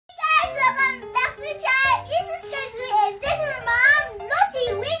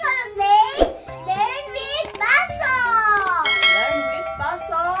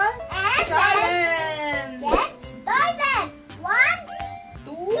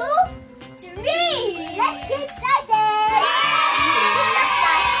Let's get started!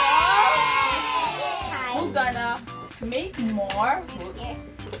 We're gonna make more. Here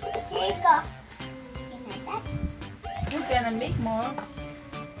you go. We're gonna make more.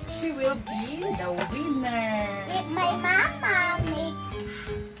 She will be the winner. If my mama makes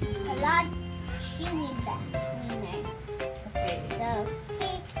a lot, she will be the winner. Okay. So,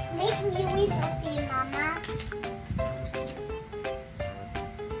 okay, make me win, okay, mama?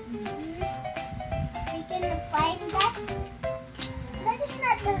 We can find that. That is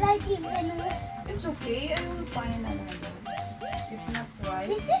not the right even. It's okay. I will find another. If not right.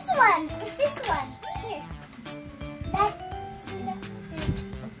 It's this one. It's this one. Here. That's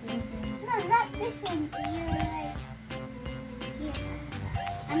no, not this one. You're right. Here.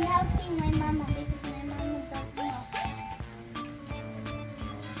 I'm helping my mama because my mama don't know.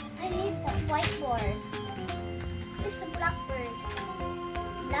 I need the whiteboard. There's a blackbird.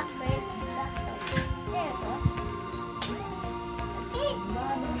 Blackbird. Blackbird. There you go. Okay.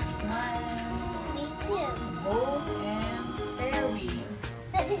 Me too. Boat and ferry.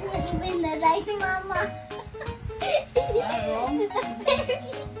 That is not even the right mama. Wrong? The ferry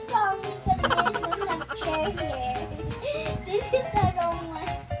is wrong because there's no chair here. This is the wrong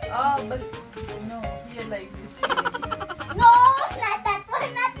one. Oh, but no, here like this. No, not that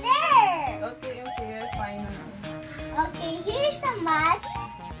one, not there. Okay, okay, I'll find now. Okay, here's the mat.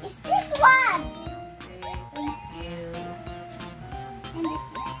 It's this one. Okay, thank you. And this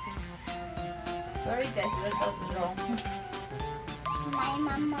one. Sorry guys, that's all wrong. My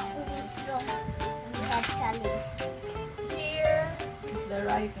mama always wrong. We have challenge. Here is the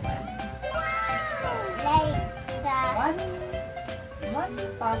right one. Like the One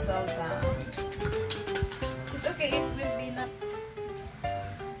puzzle down. It's okay, it will be not.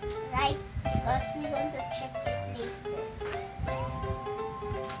 right because we want to check it later.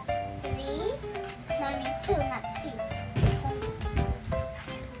 3. No, I mean 2, not 3.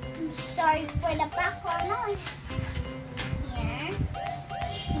 I'm sorry for the background noise. Here.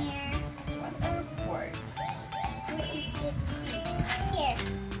 Here. What word? Where is it? Here.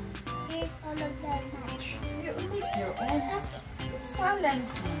 Here's all of the match. You make your own. It's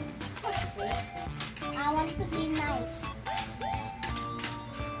balancing. I want to be nice.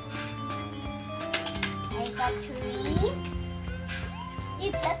 I got 3.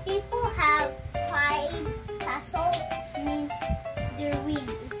 If the people have 5 castles, means they win if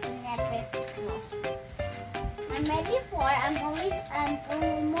you never lost. I'm ready for. I'm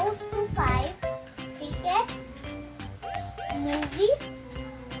almost to 5. Ticket. Movie.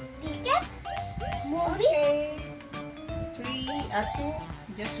 Ticket. Movie. Okay.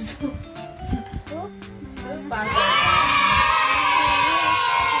 2. Just 2. 2. Puzzle.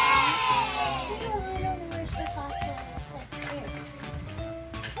 Where's the castle? Like here.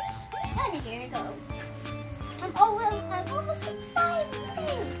 And here we go. I'm almost at 5.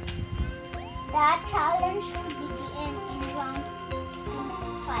 That challenge should begin in round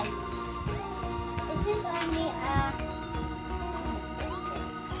 5. This is only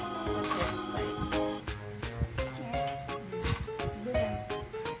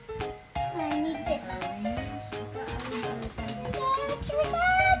I need this.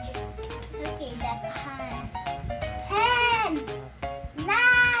 Okay, that time. 10, 9.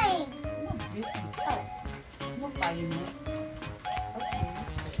 Oh. No tayo mo. Okay.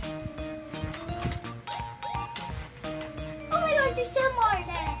 Oh my God, there's still more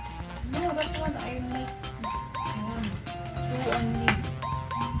there. No, that one I make 2 only.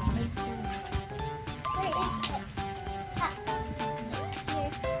 Make 2. Where is it?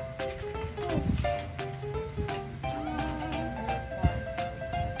 Here. Fruits.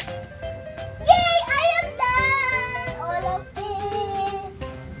 Yay! I am done! All of it.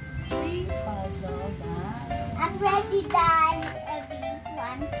 3 puzzle done. I'm ready, done.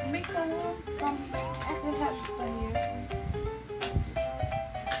 Everyone. Make some perhaps for you.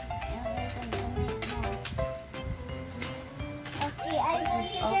 Okay, I will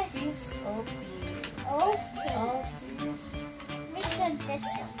see Office. Okay. Office. Make the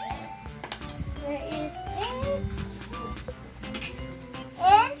distance. Where is it?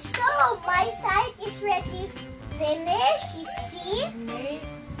 And so, my side is ready. Finish. You see? Make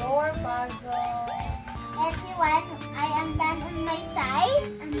 4 puzzle. Everyone, I am done on my side.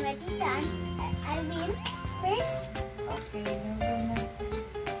 I'm ready done. I win. First, Okay, you're gonna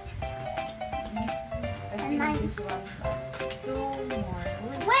I And think mine. this one plus 2 more.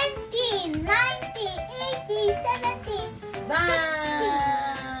 20, 90, 80, 70.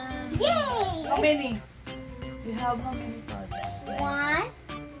 Done! Yay! How many? You have how many puzzles?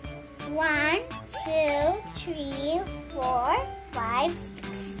 1, 2, 3, 4, 5,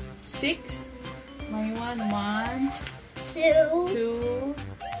 6. 6? My one. 2, 2,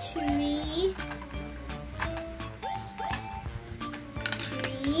 3,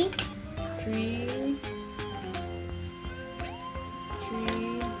 3, 3.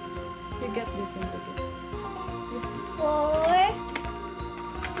 You get this one. 4,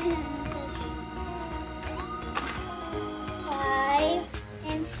 5,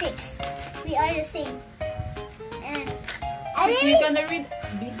 and 6. We are the same. And If you're gonna read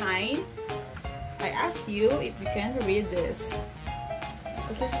behind, I ask you if you can read this.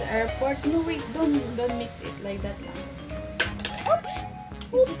 This is the airport. No, wait, don't mix it like that lang. Oops.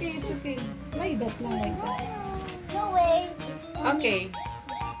 It's okay. Like that lang, like that. No way. It's Okay.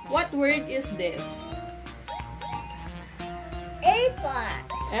 What word is this? airport.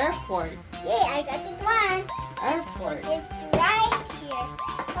 Airport. Yay, I got it one. Airport. It's right here.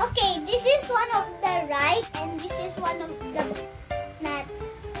 Okay, this is one of the right and this is one of the not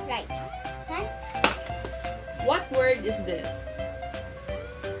right. Huh? What word is this?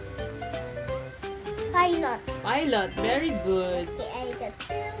 Pilot. Pilot. Very good. Okay, I got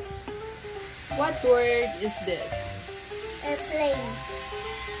 2. What word is this? Airplane.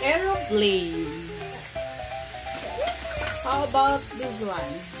 Aeroplane. How about this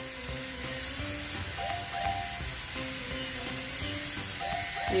one?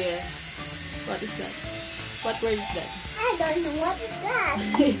 Yeah. What is that? What word is that? I don't know what is that.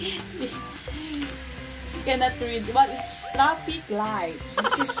 You cannot read. What is traffic light?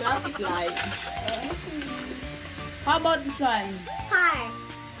 This is traffic light. How about this one? Car.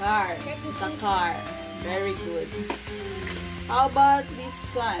 Car. It's a car. Very good. How about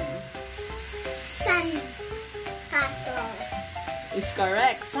this one? Sun. Castle. It's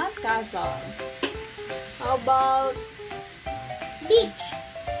correct. Sandcastle. How about Beach.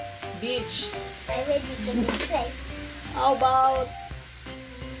 beach? I read it in the place. How about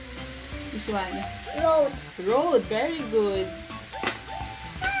this one? Road. Road. Very good.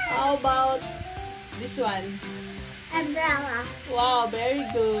 How about this one? Umbrella. Wow, very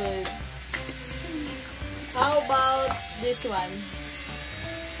good. How about this one?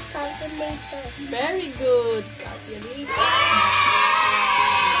 Calculator. Very good. Calculator.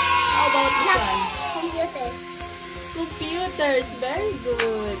 How about this one? Computer. Computers. Very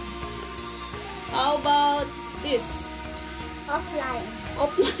good. How about this? Offline.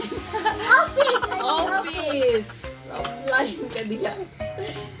 Offline. Office. Office. Offline ka diya.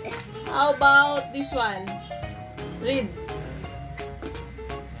 How about this one? Read.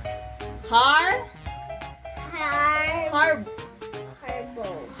 Harbor.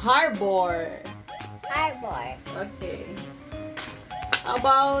 Harbor. Harbor. Okay. How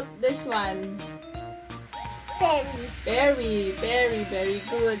about this one? Ferry. Very, very, very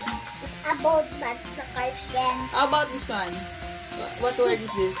good. A boat but the cars can. How about this one? What word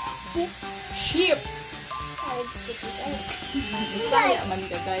is this? Ship. Ship. Or ship. Bisaya man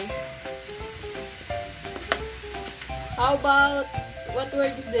ka, guys. How about, what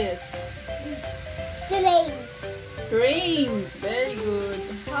word is this? Trains. Trains. Very good.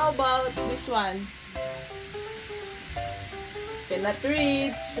 How about this one? Cannot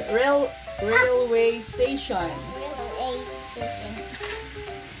read. Railway station. Railway station.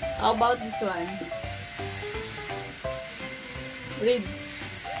 How about this one? Read.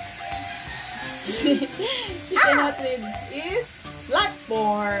 You cannot read. Is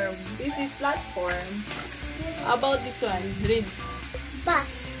platform. This is platform. How about this one? Read. Bus.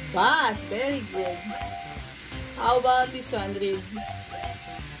 Bus. Very good. How about this one? Read.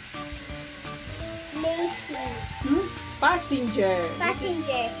 Lazy. Passenger.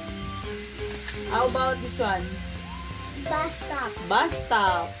 Passenger. How about this one? Bus stop. Bus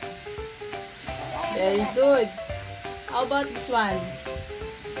stop. Very good. How about this one?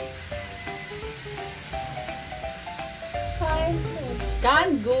 Canned food.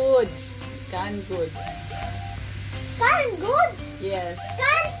 Canned goods. Canned goods. Canned goods. Yes.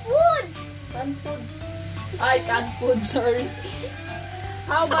 Canned foods. Canned food. Ay, canned food. Sorry.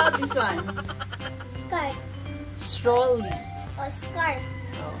 How about this one? Cart. Trolley. Or cart.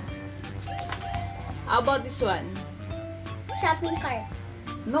 Oh. How about this one? Shopping cart.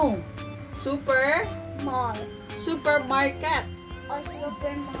 No. Super. Mall. Supermarket. Or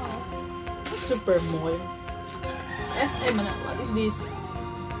super mall. Super mall. SM. What is this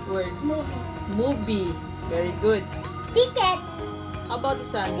word? Movie. Movie. Very good. Ticket. How about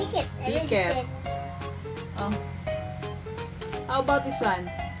this one? Ticket. I already Ticket. said. Oh. How about this one?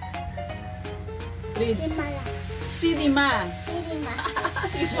 Read. Cinema. Cinema. Cinema.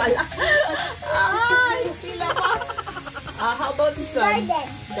 Wala. Ay, sila pa. How about this one? Garden.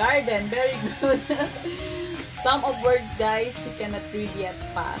 Garden. Very good. Some of words, guys, she cannot read yet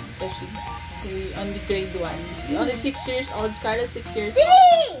pa. Because she only grade 1. Only 6 years old. Scarlett, 6 years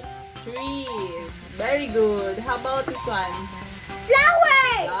old. 3. Very good. How about this one?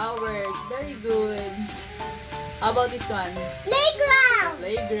 Flowers. Flowers. Very good. How about this one? Playground.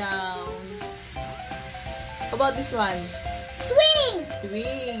 Playground. How about this one? Swing.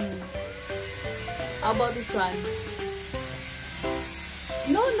 Swing. How about this one?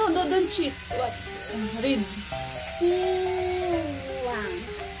 No, don't cheat. What? Read.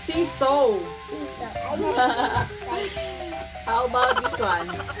 Seesaw. How about this one?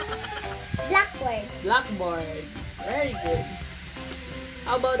 Blackboard. Blackboard. Very good.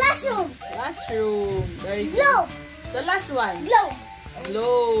 How about Classroom. Classroom. Very good. Globe. The last one. Globe.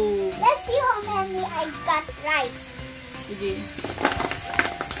 Globe. Let's see how many I got right. Sige.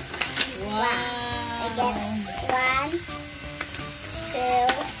 Wow. I get 1, 2,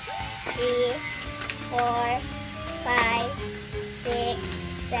 3, 4, 5, 6,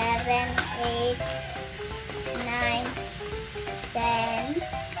 7, 8, 9, 10,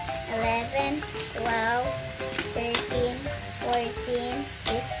 11, 12, 13, 14,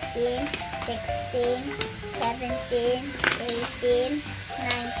 15, 16, 17, 18,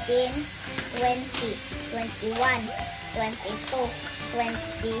 19, 20, 21, 22,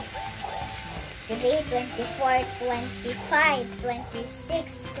 23, 24, 25, 26,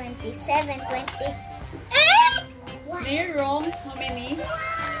 27, 28. You're wrong. How many?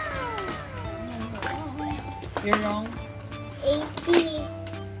 You're wrong. 80.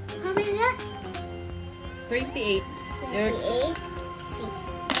 How many na? 28. 28. See.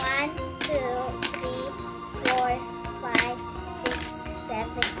 1, 2, 3, 4, 5, 6,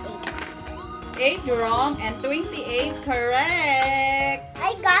 7, 8. 8 wrong and 28 correct.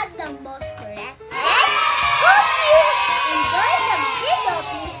 I got the most